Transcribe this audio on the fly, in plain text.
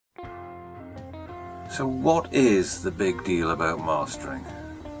So what is the big deal about mastering?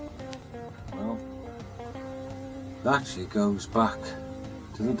 Well, it actually goes back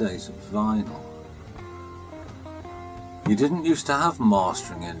to the days of vinyl. You didn't used to have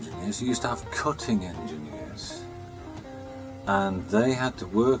mastering engineers, you used to have cutting engineers. And they had to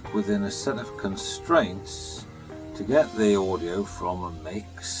work within a set of constraints to get the audio from a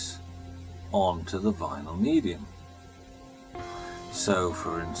mix onto the vinyl medium. So,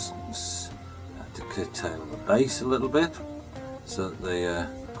 for instance, to curtail the bass a little bit so that the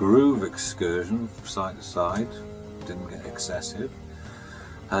groove excursion from side to side didn't get excessive.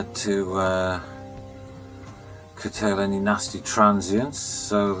 Had to curtail any nasty transients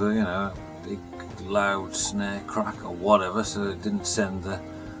so that, you know, big loud snare crack or whatever, so it didn't send the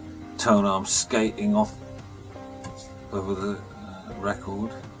tone arm skating off over the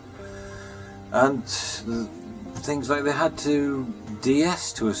record. And things like they had to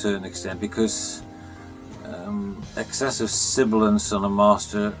DS to a certain extent because excessive sibilance on a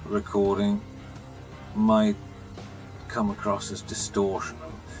master recording might come across as distortion.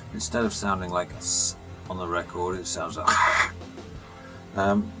 Instead of sounding like S on the record, it sounds like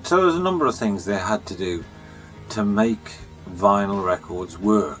so there's a number of things they had to do to make vinyl records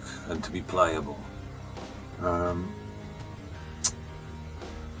work and to be playable.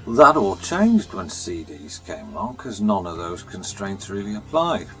 That all changed when CDs came along because none of those constraints really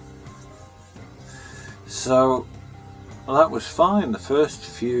applied. So well, that was fine. The first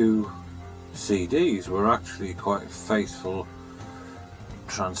few CDs were actually quite faithful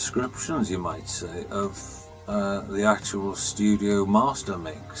transcriptions, you might say, of the actual studio master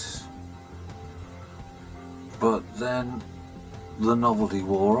mix. But then the novelty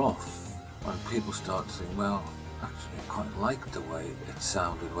wore off when people started to think, well, actually I quite liked the way it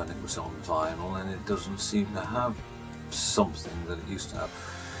sounded when it was on vinyl, and it doesn't seem to have something that it used to have.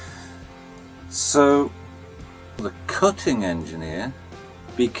 So the cutting engineer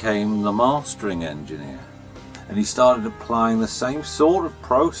became the mastering engineer, and he started applying the same sort of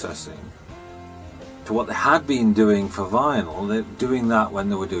processing to what they had been doing for vinyl. They're doing that when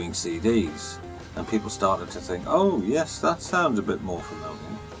they were doing CDs, and people started to think, oh yes, that sounds a bit more familiar.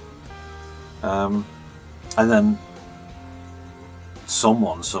 And then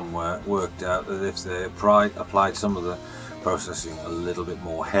someone somewhere worked out that if they applied some of the processing a little bit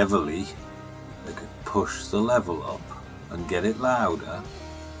more heavily, they could push the level up and get it louder.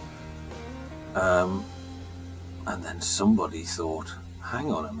 And then somebody thought,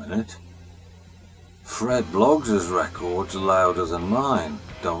 hang on a minute, Fred Bloggs' record's louder than mine.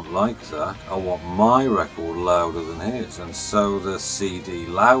 Don't like that. I want my record louder than his. And so the CD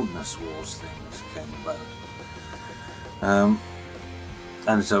loudness wars things came about.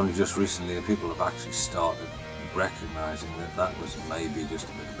 And it's only just recently that people have actually started recognising that that was maybe just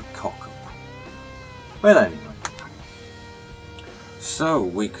a bit of a cock-up. But anyway, so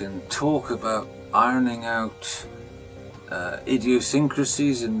we can talk about ironing out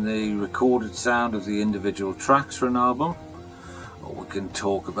idiosyncrasies in the recorded sound of the individual tracks for an album, or we can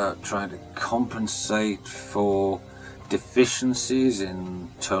talk about trying to compensate for deficiencies in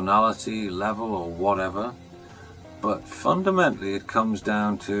tonality, level, or whatever. But fundamentally it comes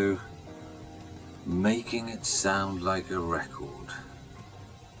down to making it sound like a record,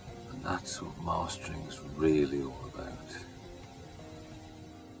 and that's what mastering is really all